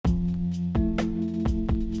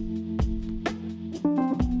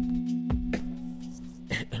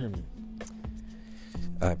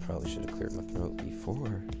I probably should have cleared my throat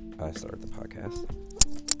before I started the podcast.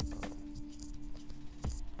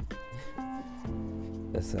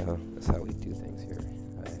 That's how we do things here.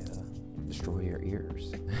 I destroy your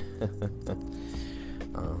ears.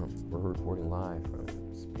 We're recording live from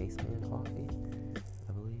Spaceman Coffee,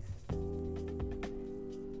 I believe.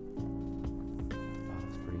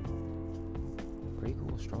 It's pretty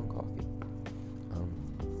cool, strong coffee.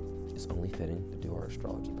 It's only fitting to do our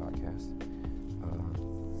astrology podcast.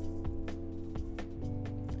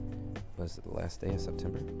 Was it the last day of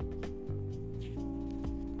September?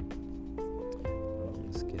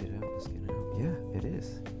 Let's get it out. Yeah, it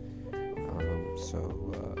is.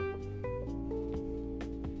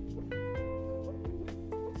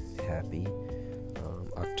 Happy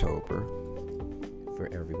October for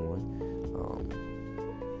everyone.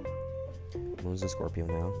 Moon's in Scorpio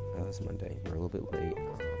now. It's Monday. We're a little bit late.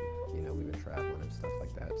 We've been traveling and stuff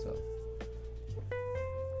like that, so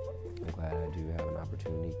I'm glad I do have an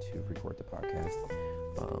opportunity to record the podcast.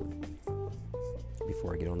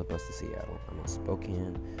 Before I get on the bus to Seattle, I'm in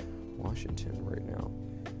Spokane, Washington right now.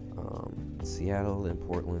 Seattle and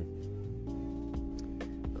Portland,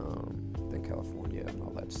 then California and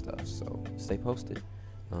all that stuff. So stay posted.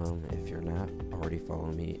 If you're not already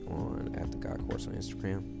following me on @TheGodCourse on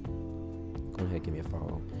Instagram, go ahead, give me a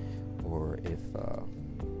follow. Or if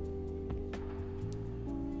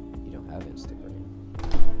you don't have Instagram,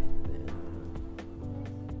 then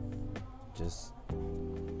just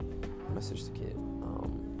message the kid.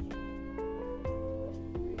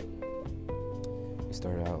 We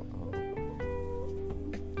started out,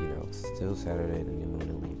 still Saturday, the new moon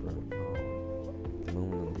in Libra. The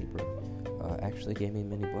moon in Libra actually gave me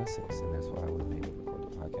many blessings, and that's why I wasn't able to record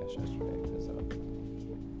the podcast yesterday, because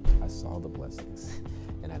I saw the blessings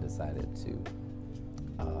and I decided to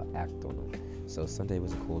act on them. So Sunday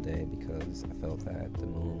was a cool day because I felt that the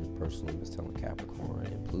moon personally was telling Capricorn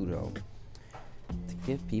and Pluto to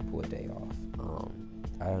give people a day off.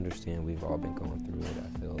 I understand we've all been going through it. I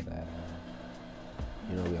feel that,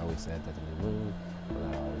 we always said that the new moon, well,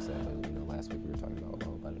 I always said, last week we were talking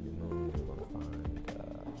about a new moon. We're going to find,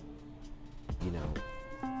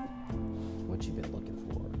 what you've been looking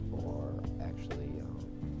for, or actually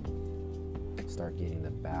start getting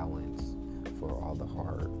the balance for all the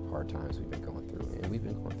hard times we've been going through. And we've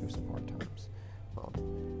been going through some hard times.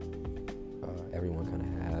 Everyone kind of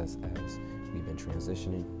has, as we've been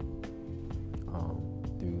transitioning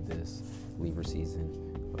through this Libra season.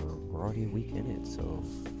 We're already a week in it, so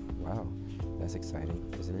wow, that's exciting,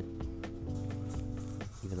 isn't it?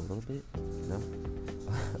 Even a little bit? No?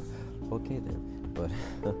 Okay then. But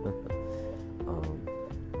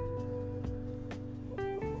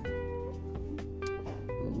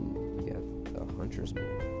we got the Hunter's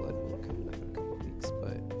Moon, Blood Moon coming up in a couple of weeks,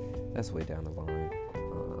 but that's way down the line.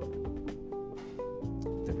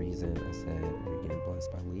 The reason I said we're getting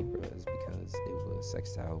blessed by Libra is because it was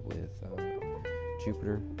sextile with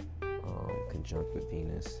Jupiter, conjunct with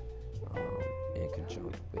Venus, and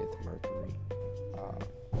conjunct with Mercury,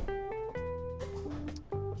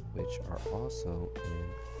 which are also in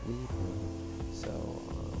Libra. So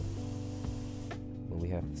when we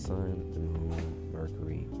have the Sun, the Moon,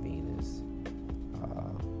 Mercury, Venus,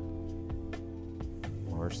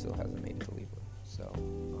 Mars still hasn't made it to Libra. So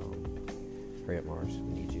pray at Mars,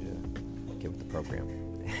 we need you to get with the program.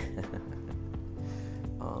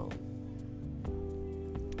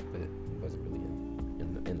 But it wasn't really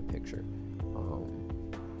in the picture.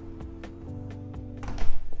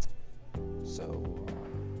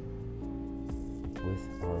 With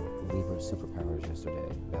our Libra superpowers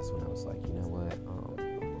yesterday, that's when I was like, you know what?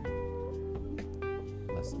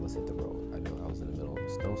 Let's hit the road. I know I was in the middle of a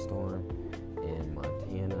snowstorm in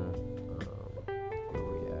Montana. Where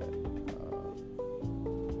were we at?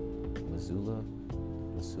 Missoula,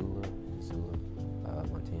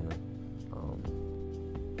 Montana.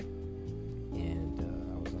 And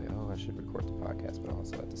I was like, I should record the podcast, but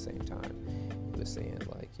also at the same time, he was saying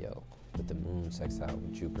like, yo, with the moon sextile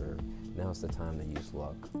with Jupiter, now's the time to use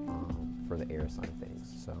luck for the air sign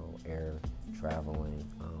things. So air, traveling,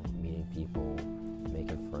 meeting people,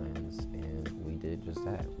 making friends, and we did just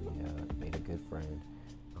that. We made a good friend,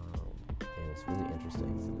 and it's really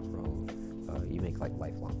interesting in the road. You make like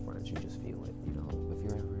lifelong friends. You just feel it. If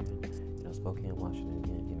you're ever in, Spokane, Washington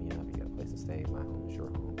again, hit me up. You got a place to stay. My home is your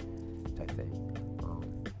home, type thing.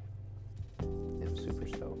 I'm super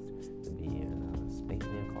stoked to be in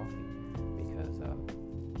Spaceman Coffee because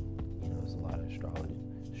there's a lot of astronomy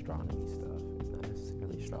stuff. It's not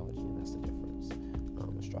necessarily astrology, and that's the difference.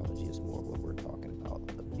 Astrology is more what we're talking about,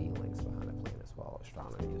 the feelings behind the planets, while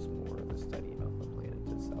astronomy is more of the study of the planet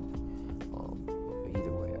itself.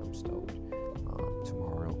 Either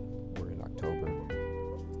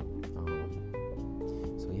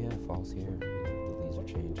fall's here. The leaves are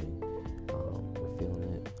changing. We're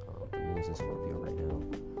feeling it. The moon's in Scorpio right now.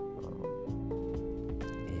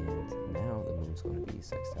 And now the moon's going to be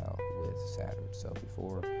sextile with Saturn. So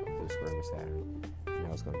before it was square with Saturn,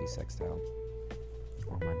 now it's going to be sextile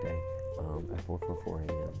on Monday at 4:44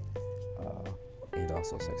 a.m. And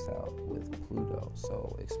also sextile with Pluto.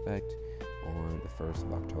 So expect on the 1st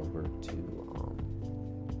of October to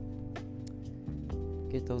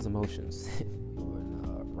get those emotions you've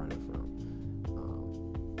been running from.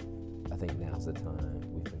 I think now's the time.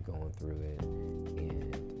 We've been going through it,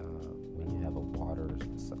 and when you have a water,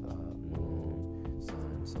 moon,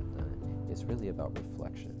 sun, something, it's really about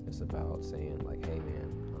reflection. It's about saying like, hey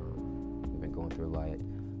man, we've been going through a lot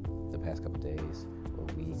the past couple days or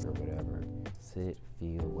week or whatever. Sit,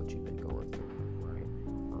 feel what you've been going through, right?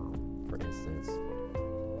 For instance,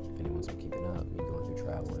 if anyone's been keeping up, me going through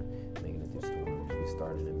traveling, making it through storms. We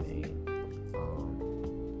started in May.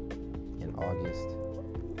 In August,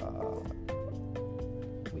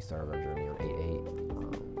 we started our journey on 8/8,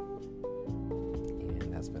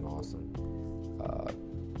 and that's been awesome.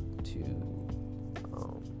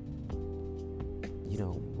 To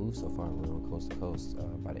move so far, we're on coast to coast.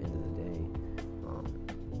 By the end of the day,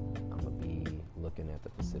 I'm gonna be looking at the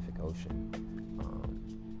Pacific Ocean,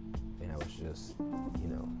 and I was just,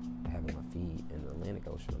 having my feet in the Atlantic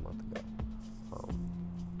Ocean a month ago.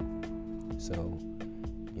 So,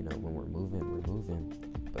 when we're moving,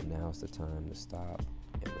 but now it's the time to stop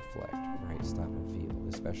and reflect, right? Stop and feel,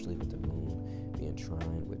 especially with the moon being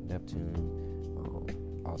trine with Neptune,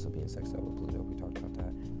 also being sextile with Pluto. We talked about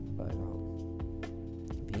that, but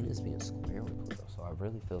Venus being square with Pluto. So I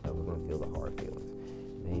really feel that we're going to feel the hard feelings.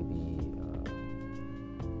 Maybe,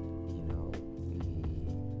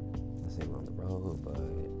 let's say we're on the road, but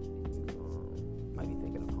might be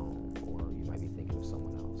thinking of home, or you might be thinking of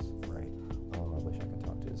someone else, right? Oh, I wish I could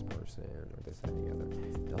talk to this person, or this, that, and the other.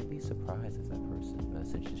 Don't be surprised if that person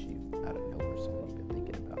messages you out of nowhere, someone you've been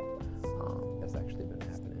thinking about. That's actually been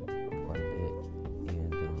happening quite a bit,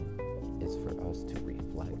 and it's for us to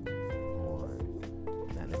reflect on,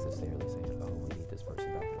 not necessarily saying, oh, we need this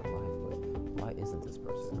person back in our life, but why isn't this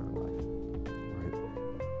person in our life, right?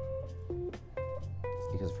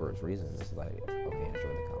 Because for its reason, it's like, okay,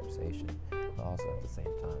 enjoy the conversation, but also at the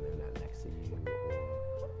same time, they're not next to you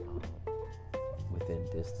or within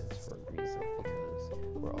distance for a reason, because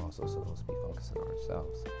we're also supposed to be focusing on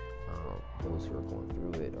ourselves. Those who are going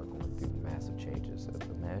through it are going through massive changes. So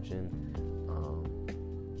imagine,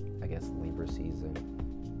 Libra season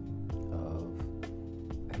of,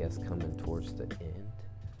 coming towards the end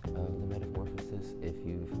of the metamorphosis. If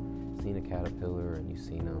you've seen a caterpillar and you've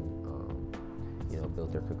seen them,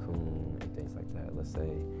 build their cocoon and things like that. Let's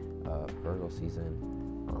say Virgo season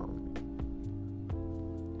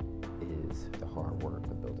is the hard work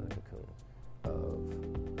of building a cocoon.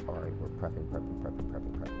 All right, we're prepping. Like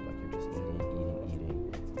you're just eating.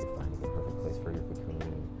 You're finding the perfect place for your cocoon.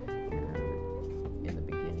 You're in the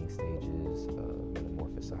beginning stages of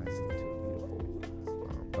metamorphosizing into a beautiful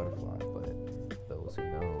butterfly. But those who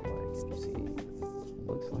know, like, if you see, it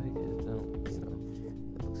looks like it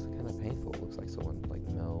looks kind of painful. It looks like someone like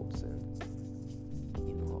melts, and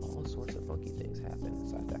all sorts of funky things happen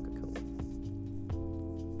inside that cocoon.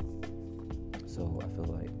 So I feel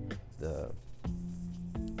like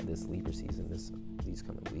this Libra season, these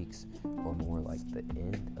coming weeks, are more like the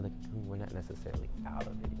end of the cocoon. We're not necessarily out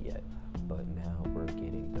of it yet, but now we're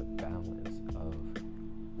getting the balance of,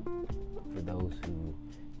 for those who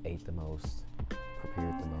ate the most,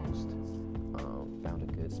 prepared the most, found a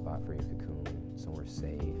good spot for your cocoon, somewhere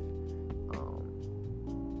safe,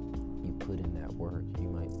 you put in that work, you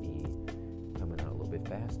might be coming out a little bit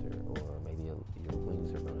faster, or maybe your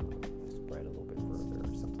wings are going to spread a little bit further,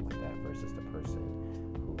 or something like that, versus the person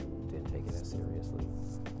who didn't take it as seriously,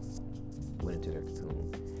 went into their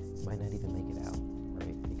cocoon, might not even make it out,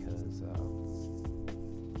 right? Because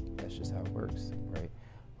that's just how it works, right?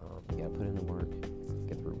 You gotta put in the work,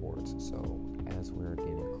 get the rewards. So as we're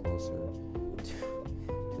getting closer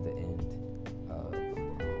to the end of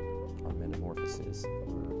our metamorphosis,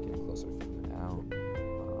 we're getting closer to figuring it out.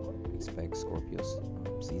 Expect Scorpio's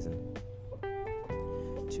season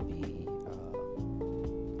to be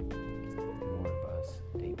more of us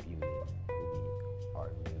debuting our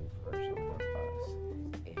new version of us,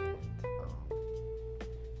 and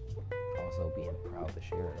also being proud to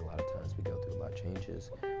share it. A lot of times we go through a lot of changes,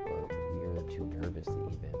 but we're too nervous to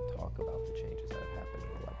even talk about the changes that have happened in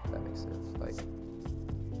our life, if that makes sense. Like,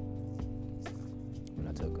 when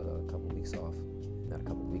I took a couple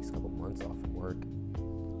months off from work,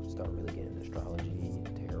 started really getting astrology,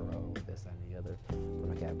 tarot, this, that, and the other.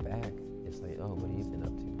 When I got back, it's like, oh, what have you been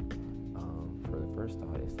up to? first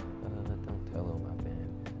thought is like, don't tell them I've been,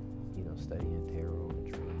 studying tarot and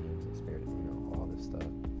dreams and spirit, all this stuff.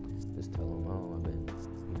 Just tell them, oh, I've been,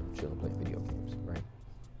 chilling, playing video games, right?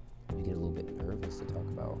 You get a little bit nervous to talk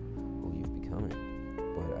about who you've becoming,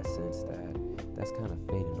 but I sense that that's kind of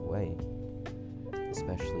fading away,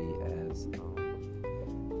 especially as,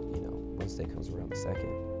 Wednesday comes around the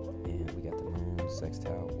 2nd, and we got the moon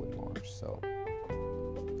sextile with Mars, so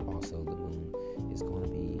also the moon is going to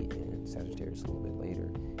be in Sagittarius a little bit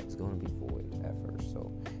later. It's going to be void at first,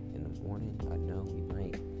 so in the morning, I know we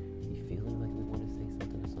might be feeling like we want to say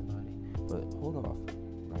something to somebody, but hold off,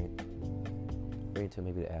 right? Wait until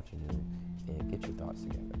maybe the afternoon and get your thoughts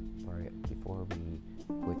together, right? Before we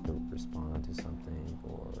quick to respond to something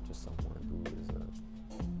or to someone who is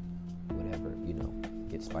whatever,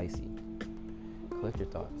 gets spicy. Collect your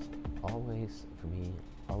thoughts. Always, for me,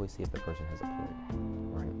 always see if the person has a point,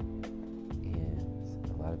 right?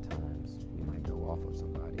 And a lot of times we might go off on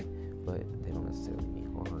somebody, but they don't necessarily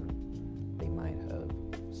mean harm. They might have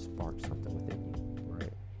sparked something within you,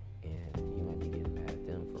 right? And you might be getting mad at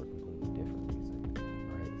them for a completely different reason,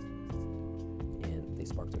 right? And they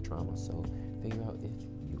sparked their trauma. So figure out if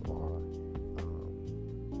you are,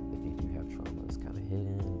 if you do have traumas kind of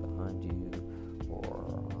hidden behind you,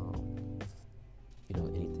 or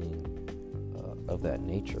anything of that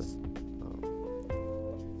nature,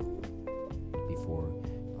 before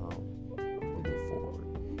we move forward.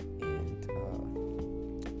 And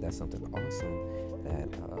that's something awesome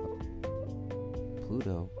that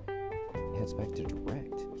Pluto heads back to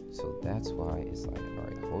direct. So that's why it's like, all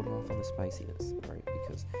right, hold off on the spiciness, right?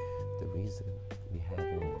 Because the reason we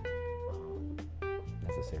haven't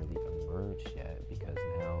necessarily emerged yet, because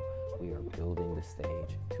now we are building the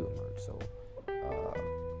stage to emerge. So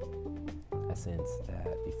I sense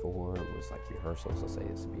that before it was like rehearsals. Let's say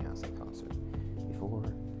it's a Beyonce concert. Before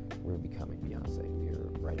we're becoming Beyonce, we're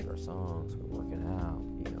writing our songs, we're working out,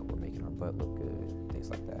 we're making our butt look good, things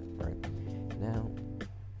like that, right? Now,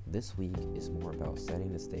 this week is more about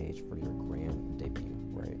setting the stage for your grand debut,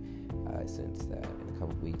 right? I sense that in a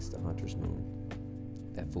couple weeks, the Hunter's Moon,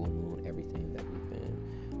 that full moon, everything that we've been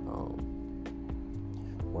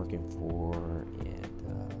working for and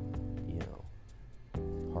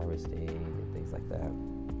harvesting and things like that,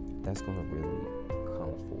 that's going to really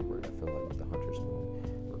come forward. I feel like with the Hunter's Moon,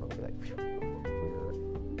 we're going to be like,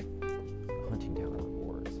 we're hunting down our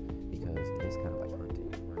rewards, because it is kind of like hunting,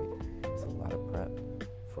 right? It's a lot of prep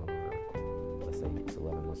for, let's say it's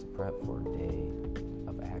 11 months of prep for a day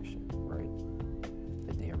of action, right?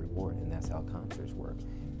 A day of reward, and that's how concerts work.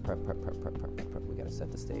 Prep. We got to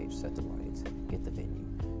set the stage, set the lights, get the venue,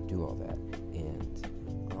 do all that, and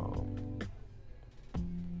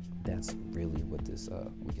that's really what this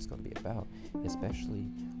week is going to be about,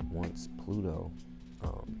 especially once Pluto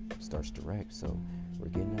starts direct. So we're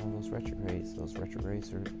getting out of those retrogrades. Those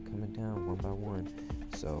retrogrades are coming down one by one.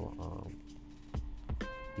 So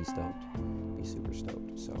be stoked. Be super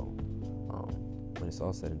stoked. So when it's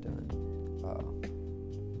all said and done,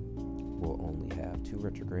 we'll only have 2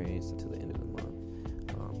 retrogrades until the end of the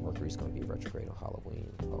month. Mercury's going to be retrograde on Halloween.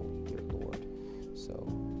 Oh, dear Lord. So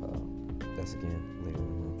that's again later in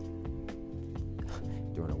the month.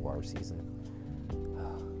 During the water season.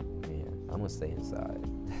 Man, I'm going to stay inside.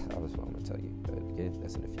 That's what I'm going to tell you. But again,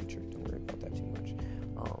 that's in the future. Don't worry about that too much.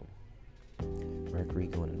 Mercury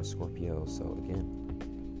going into Scorpio. So again,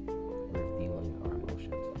 we're feeling our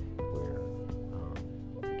emotions. We're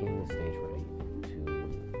getting the stage ready to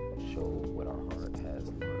show what our heart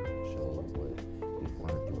has learned. Show what we've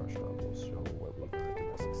learned through our struggles. Show what we've learned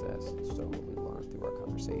through our success. Show what we've learned through our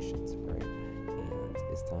conversations, right? And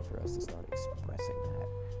it's time for us to start expressing that.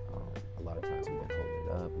 A lot of times we've been holding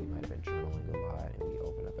it up. We might have been journaling a lot, and we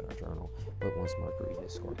open up in our journal. But once Mercury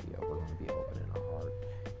hits Scorpio, we're going to be opening our heart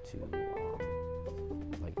to,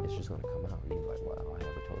 it's just going to come out. And you're like, wow, I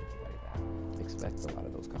never told anybody that. Expect a lot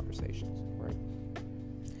of those conversations, right?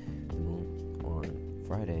 The moon on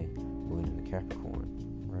Friday, moving into Capricorn,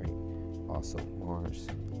 right? Also, Mars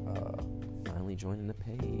finally joining the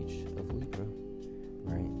page of Libra,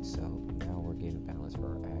 right? So now we're getting balance for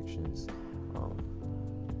our actions.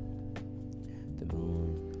 The moon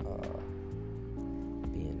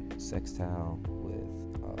being sextile with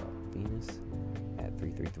Venus at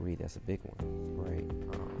 333, that's a big one, right?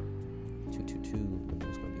 222, the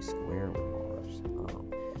moon's going to be square with Mars.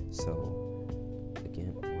 So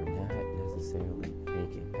again, we're not necessarily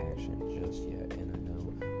taking action just yet, and I know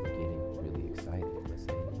we're getting really excited. Let's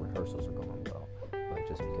say rehearsals are going well, but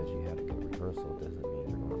just because you had a good rehearsal doesn't mean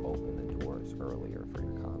you're going to open the doors earlier for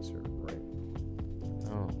your concert, right?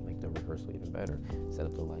 No, make the rehearsal even better. Set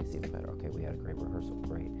up the lights even better. Okay, we had a great rehearsal.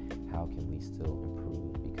 Great. how can we still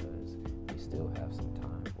improve because we still have some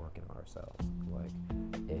time working on ourselves. Like,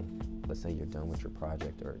 if, let's say you're done with your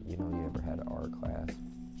project, or, you ever had an art class,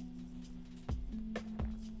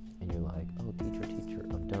 and you're like, oh, teacher,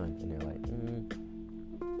 I'm done. And they're like,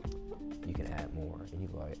 you can add more. And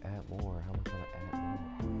you're like, add more? How am I going to add more?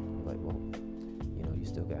 You're like, well, you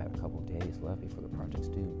still got a couple days left before the project's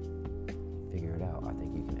due. Figure it out. I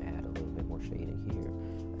think you can add a little bit more shading here.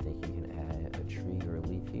 I think you can add a tree or a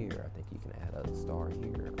leaf here. I think you can add a star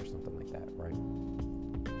here or something like that, right?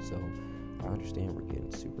 So I understand we're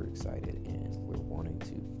getting super excited and we're wanting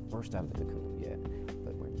to burst out of the cocoon yet,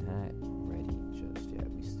 but we're not ready just yet.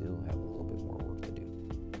 We still have a little bit more work to do.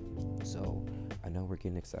 So I know we're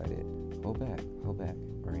getting excited. Hold back,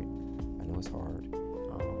 right? I know it's hard,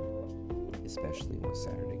 especially when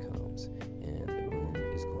Saturday comes and the moon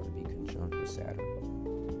is going to be conjunct with Saturn,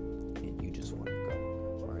 and you just want to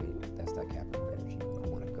go, right? That's that Capricorn energy. I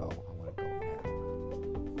want to go now.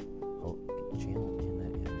 Channel in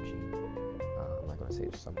that energy. I'm not going to say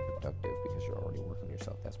it's something productive because you're already working on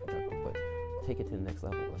yourself. That's productive, but take it to the next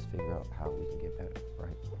level. Let's figure out how we can get better,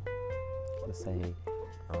 right? Let's say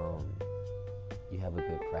you have a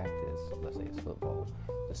good practice. Let's say it's football.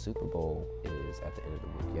 The Super Bowl is at the end of the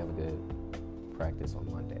week. You have a good practice on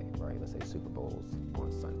Monday, right? Let's say Super Bowl's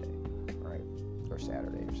on Sunday, right? Or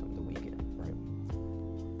Saturday or something, the weekend, right?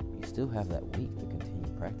 You still have that week to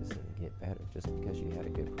continue practicing and get better. Just because you had a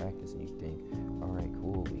good practice and you think, all right,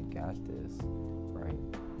 cool, we got this, right?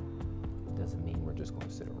 Doesn't mean we're just going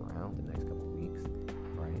to sit around the next couple of weeks,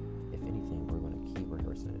 right? If anything, we're going to keep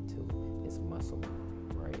rehearsing until it's muscle,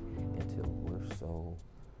 right? Until we're so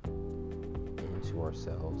into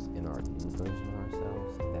ourselves and our new version of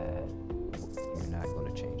ourselves that you're not going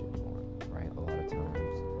to change anymore, right? A lot of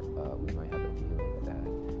times we might have a feeling that,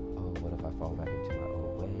 oh, what if I fall back into my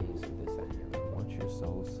old ways or this, that, and the other. Once you're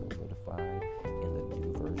so solidified in the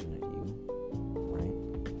new version of you, right,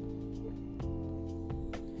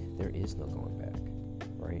 there is no going back,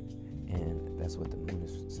 right? And that's what the moon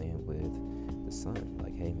is saying with the sun.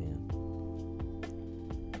 Like, hey, man,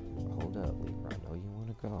 hold up, Libra. I know you want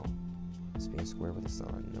to go. It's being square with the sun.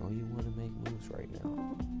 I know you want to make moves right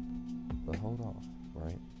now. But hold off,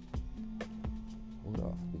 right? Hold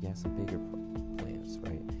off. We got some bigger plans,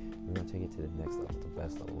 right? We're going to take it to the next level, the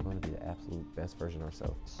best level. We're going to be the absolute best version of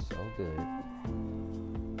ourselves. So good.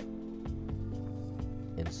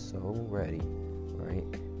 And so ready, right?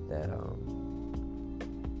 That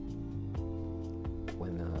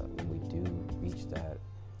when we do reach that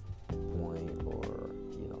point, or,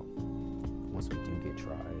 once we do get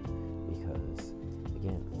tried, because,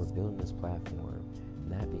 again, we're building this platform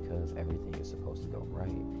not because everything is supposed to go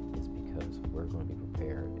right. It's because we're going to be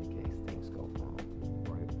prepared in case things go wrong,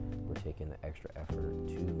 right? We're taking the extra effort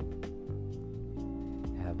to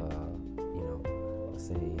have let's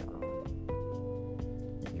say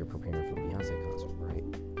you're preparing for the Beyonce concert, right?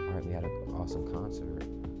 All right, we had an awesome concert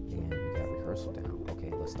and we got rehearsal down.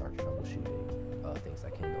 Okay, let's start troubleshooting things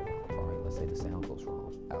that can go wrong. All right, let's say the sound goes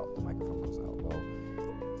wrong, the microphone goes out. Well,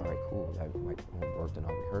 all right, cool, that microphone worked in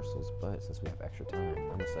our rehearsals, but since we have extra time, I'm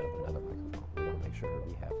going to set up another microphone. We're going to make sure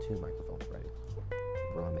we have 2 microphones ready.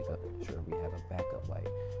 We're going to make sure we have a backup light.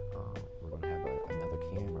 We're going to have another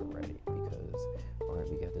camera ready because, all right,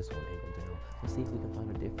 we got this one angle down. Let's see if we can find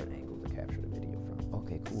a different angle to capture the video from.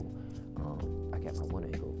 Okay, cool. I got my one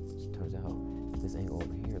angle. Turns out this angle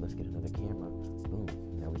over here, let's get another camera. Boom.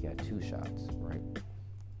 Now we got 2 shots, right?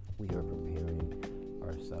 We are preparing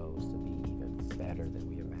ourselves to be even better than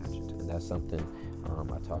we imagined. And that's something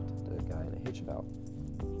I talked to the guy in the hitch about,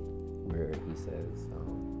 where he says,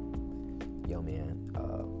 yo, man,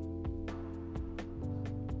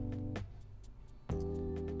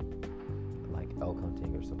 like elk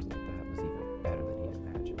hunting or something like that was even better than he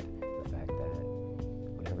imagined. The fact that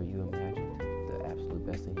whatever you imagined, the absolute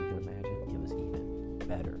best thing you could imagine, it was even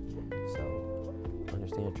better. So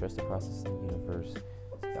understand, trust the process in the universe.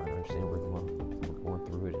 I understand we're going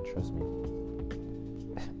through it, and trust me,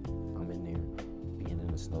 I'm in there, being in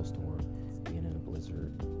a snowstorm, being in a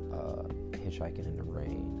blizzard, hitchhiking in the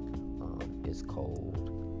rain, it's cold,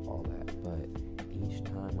 all that. But each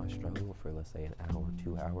time I struggle for, let's say, an hour,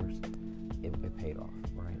 2 hours, it paid off,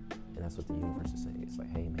 right? And that's what the universe is saying. It's like,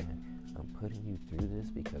 hey, man, I'm putting you through this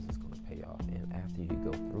because it's going to pay off. And after you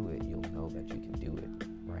go through it, you'll know that you can do it,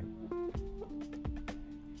 right?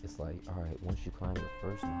 It's like, all right, once you climb the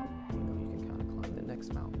first mountain, you can kind of climb the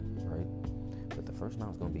next mountain, right? But the first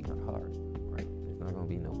mountain's going to be kind of hard, right? There's not going to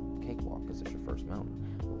be no cakewalk because it's your first mountain.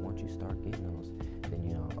 But once you start getting those, then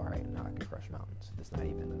all right, now I can crush mountains. It's not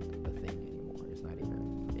even a thing anymore. It's not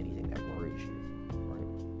even anything that worries you, right?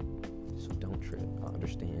 So don't trip. I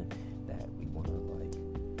understand that we want to, like,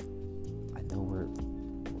 I know we're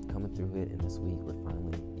coming through it, and this week we're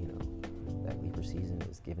finally, that Libra season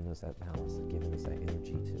is giving us that balance, and giving us that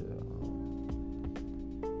energy to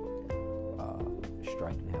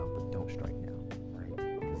strike now, but don't strike now, right?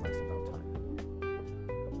 Because life's about timing,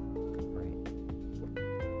 right?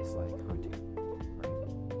 It's like hunting, right?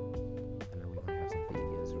 I know we might have some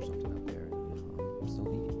vegans or something out there. I'm still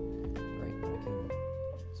vegan, right? But I can,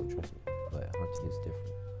 so trust me. But hunting is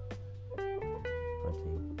different.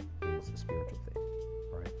 Hunting is a spiritual thing,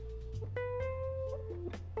 right?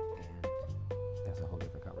 And that's a whole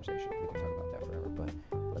different conversation. We can talk about that forever. But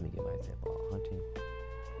let me give my example. Hunting.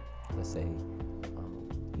 Let's say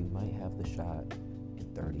you might have the shot in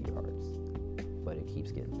 30 yards, but it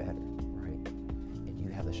keeps getting better, right? And you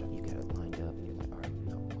have the shot, you got it lined up, and you're like, all right,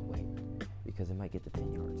 no, wait, because it might get to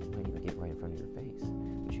 10 yards, it might even get right in front of your face,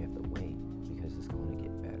 but you have to wait because it's going to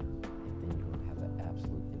get better, and then you're going to have the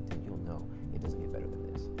absolute, and then you'll know it doesn't get better than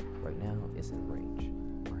this. Right now, it's in range,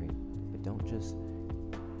 right? But don't just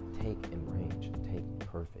take in range, take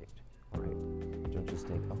perfect, right? Don't just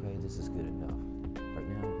take, okay, this is good enough. Right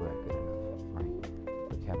now, we're at good enough, right?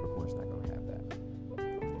 But Capricorn's not going to have that.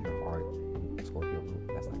 Your heart, Scorpio,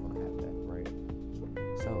 that's not going to have that, right?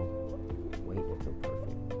 So, wait until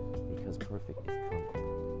perfect, because perfect is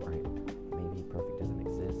coming, right? Maybe perfect doesn't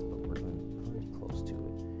exist, but we're pretty close to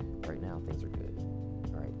it. Right now, things are good.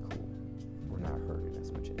 All right, cool. We're not hurting as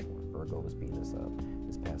much anymore. Virgo was beating us up.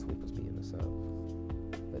 This past week was beating us up.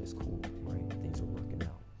 But it's cool, right? Things are working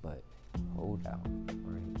out. But hold out,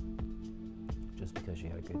 right? Just because you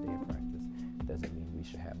had a good day of practice doesn't mean we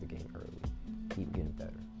should have the game early. Keep getting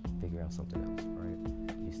better. Figure out something else, right?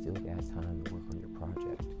 You still got time to work on your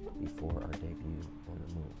project before our debut on the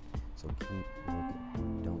moon. So keep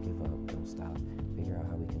working. Don't give up. Don't stop. Figure out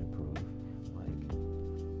how we can improve. Like,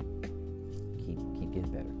 keep getting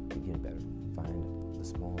better. Keep getting better. Find the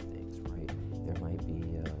small things, right? There might be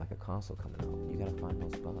like a console coming out. You gotta find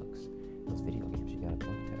those bugs. Those video games, you gotta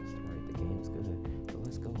bug test, right? The game's good, but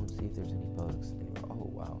let's go and see if there's any bugs. And you're like, oh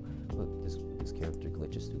wow, look, this character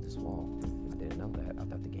glitches through this wall. I didn't know that. I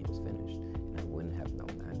thought the game was finished, and I wouldn't have known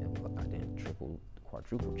that if I didn't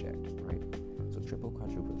quadruple check, right? So triple,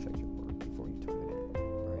 quadruple check your work before you turn it in.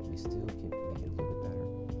 All right, we still can make it a little bit better.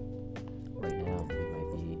 Right now, we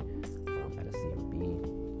might be at a C or B.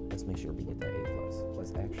 Let's make sure we get that A+.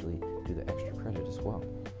 Let's actually do the extra credit as well.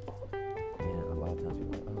 And a lot of times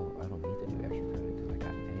people are like, oh, I don't need to do extra credit because I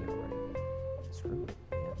got an A already. Screw it,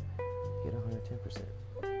 man. Get 110%.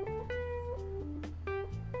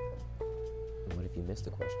 And what if you missed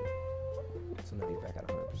the question? So now you're back at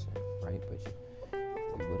 100%, right? But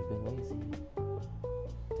you would have been lazy.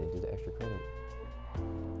 Didn't do the extra credit,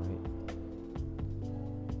 right?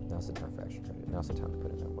 Now's the time for extra credit. Now's the time to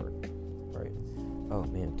put in that work, right? Oh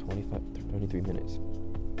man, 23 minutes.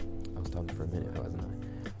 I was talking for a minute, wasn't I?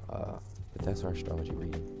 But that's our astrology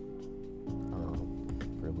reading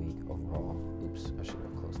for the week overall. Oops, I should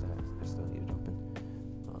have closed that. I still need it open.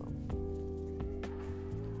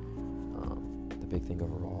 The big thing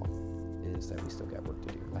overall is that we still got work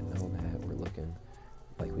to do. I know that we're looking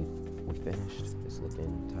like we finished. It's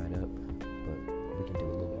looking tied up, but we can do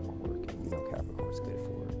a little bit more work. And Capricorn's good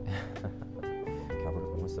for it.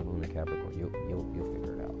 Capricorn, once the moon in Capricorn, you'll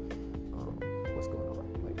figure it out. What's going on?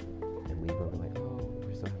 Like, and Libra, we're like, oh,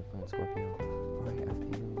 we're still having fun. Scorpio, all right, I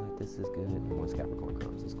feel like this is good. And once Capricorn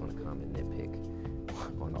comes, it's going to come and nitpick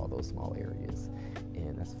on all those small areas,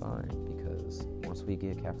 and that's fine because once we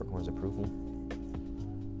get Capricorn's approval,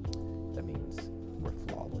 that means we're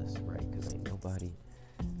flawless, right? Because ain't nobody.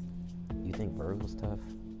 You think Virgo's tough?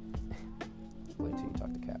 Wait till you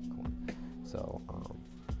talk to Capricorn. So,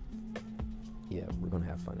 yeah, we're gonna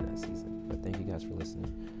have fun in that season. But thank you guys for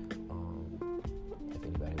listening. If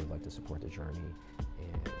anybody would like to support the journey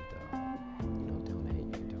and donate,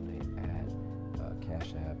 you can donate at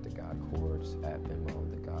Cash App, the God Chords, at Venmo,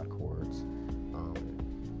 the God Chords.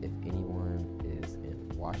 If anyone is in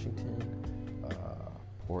Washington,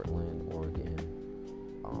 Portland, Oregon,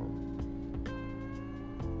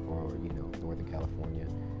 or Northern California,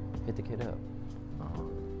 hit the kid up.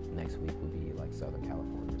 Next week would be like Southern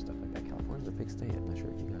California or stuff like that. California's a big state. I'm not sure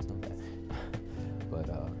if you guys know that, but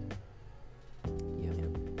yeah,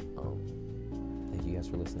 man. Thank you guys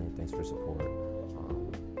for listening. Thanks for support.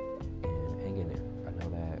 And hang in there. I know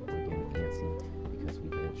that we're getting antsy because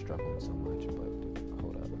we've been struggling so much, but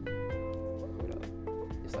hold up.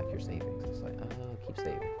 It's like your savings. It's like, keep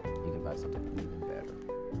saving. You can buy something even better,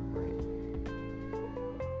 right?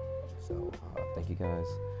 So, thank you guys.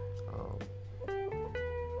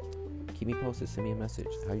 Keep me posted. Send me a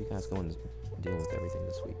message. How you guys going dealing with everything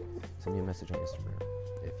this week. Send me a message on Instagram.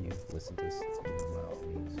 If you listen to this, by all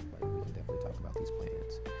means, like, we can definitely talk about these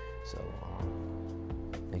plans. So,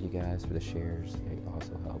 thank you guys for the shares. They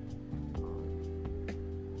also help.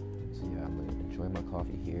 So yeah, I'm gonna enjoy my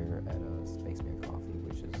coffee here at Spaceman Coffee,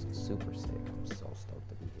 which is super sick. I'm so stoked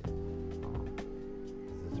to be here.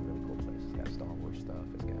 This is a really cool place. It's got Star Wars stuff.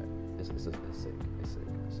 It's sick. It's sick.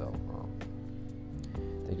 So,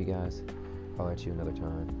 thank you guys. I'll at you another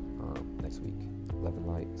time next week. Love and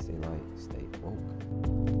light. Stay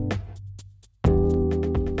woke.